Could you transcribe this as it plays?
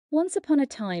Once upon a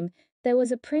time, there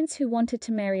was a prince who wanted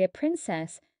to marry a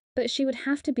princess, but she would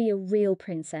have to be a real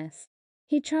princess.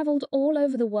 He traveled all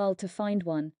over the world to find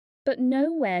one, but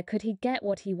nowhere could he get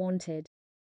what he wanted.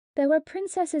 There were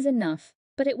princesses enough,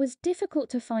 but it was difficult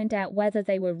to find out whether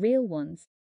they were real ones.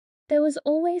 There was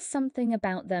always something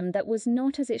about them that was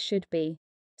not as it should be.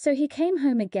 So he came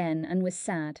home again and was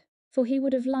sad, for he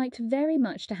would have liked very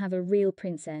much to have a real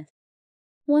princess.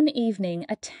 One evening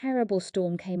a terrible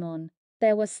storm came on.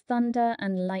 There was thunder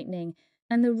and lightning,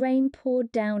 and the rain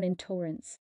poured down in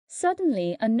torrents.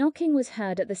 Suddenly a knocking was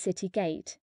heard at the city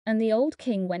gate, and the old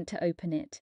king went to open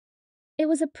it. It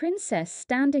was a princess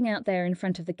standing out there in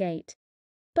front of the gate.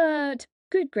 But,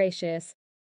 good gracious,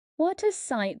 what a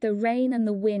sight the rain and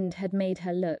the wind had made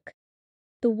her look!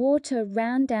 The water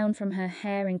ran down from her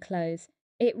hair and clothes.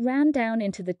 It ran down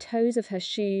into the toes of her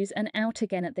shoes and out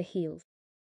again at the heels.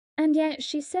 And yet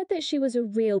she said that she was a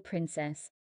real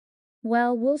princess.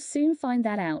 Well, we'll soon find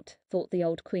that out, thought the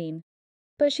old queen.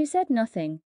 But she said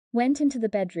nothing, went into the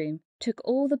bedroom, took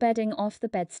all the bedding off the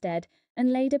bedstead,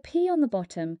 and laid a pea on the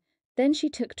bottom. Then she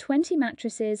took 20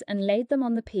 mattresses and laid them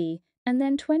on the pea, and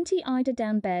then 20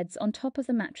 eider-down beds on top of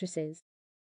the mattresses.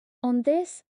 On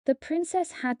this, the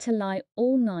princess had to lie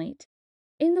all night.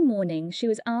 In the morning she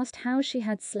was asked how she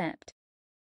had slept.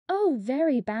 "Oh,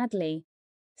 very badly,"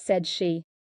 said she.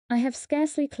 "I have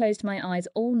scarcely closed my eyes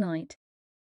all night.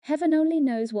 Heaven only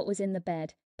knows what was in the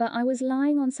bed, but I was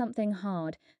lying on something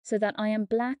hard, so that I am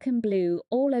black and blue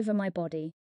all over my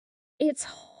body. It's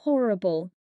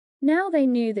horrible." Now they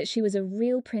knew that she was a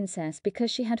real princess because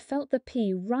she had felt the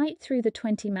pea right through the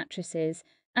 20 mattresses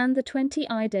and the 20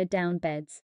 eider-down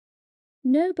beds.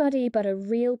 Nobody but a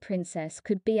real princess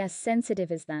could be as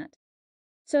sensitive as that.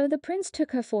 So the prince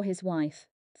took her for his wife,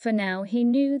 for now he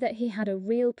knew that he had a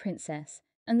real princess,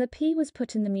 and the pea was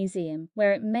put in the museum,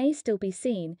 where it may still be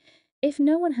seen, if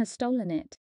no one has stolen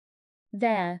it.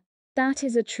 There, that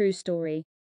is a true story.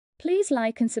 Please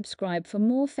like and subscribe for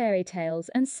more fairy tales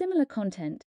and similar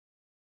content.